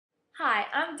Hi,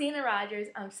 I'm Daena Rogers.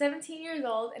 I'm 17 years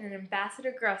old and an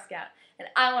ambassador Girl Scout, and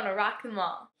I want to rock them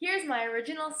all. Here's my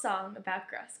original song about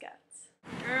Girl Scouts.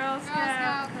 Girl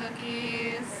Scout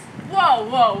cookies. Whoa,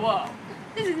 whoa, whoa.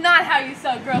 This is not how you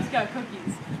sell Girl Scout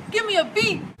cookies. Give me a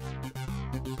beat.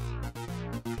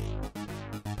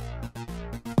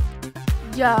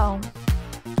 Yo,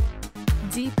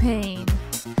 D-Pain,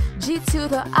 G to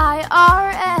the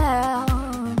I-R-L.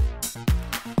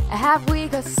 Have we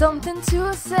got something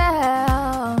to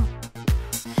sell?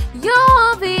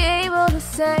 You'll be able to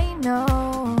say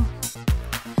no.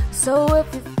 So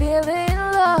if you're feeling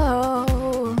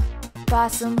low, buy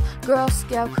some Girl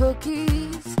Scout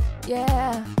cookies,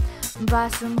 yeah. Buy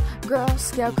some Girl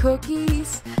Scout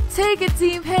cookies. Take it,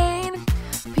 D-Pain.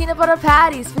 Peanut butter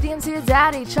patties, feed them to your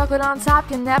daddy. Chocolate on top,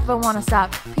 you never wanna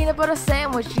stop. Peanut butter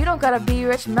sandwich, you don't gotta be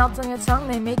rich. Melt on your tongue,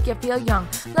 they make you feel young.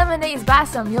 Lemonades, buy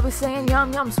some, you'll be saying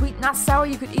yum yum. Sweet, not sour,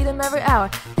 you could eat them every hour.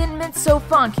 Thin mint, so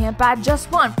fun, can't buy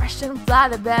just one. Fresh and fly,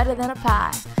 they're better than a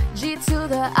pie. G to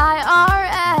the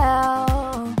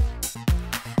I-R-L.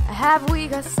 Have we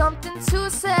got something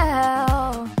to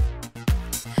sell?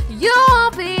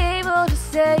 You'll be able to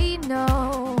say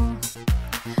no.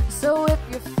 So if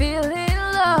you're feeling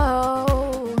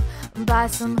low, buy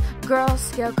some Girl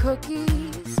Scout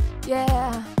cookies,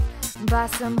 yeah. Buy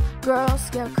some Girl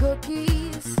Scout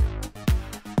cookies.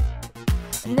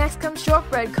 Next comes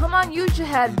shortbread, come on, use your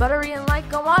head. Buttery and light,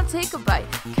 go on, take a bite.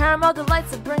 Caramel delights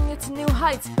that bring you to new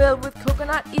heights. Filled with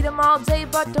coconut, eat them all day.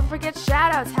 But don't forget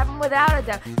shout-outs, have them without a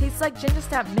doubt. Tastes like ginger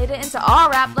snap, made it into all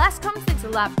rap. Last comes things a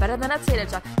lot better than a tater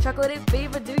tot. Chocolatey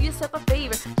flavor, do yourself a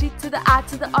favor. G to the I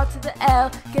to the R to the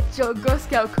L. Get your Girl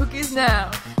Scout cookies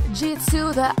now. G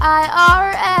to the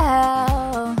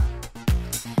I-R-L.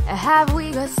 Have we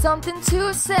got something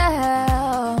to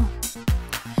sell?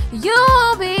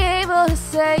 You'll be able to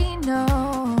say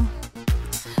no.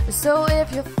 So if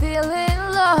you're feeling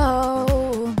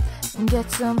low,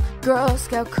 get some Girl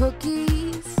Scout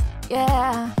cookies,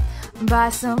 yeah. Buy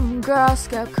some Girl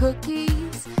Scout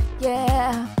cookies,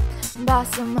 yeah. Buy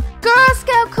some Girl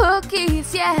Scout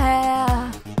cookies, yeah.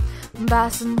 Buy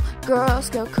some Girl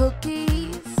Scout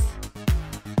cookies.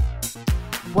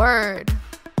 Word.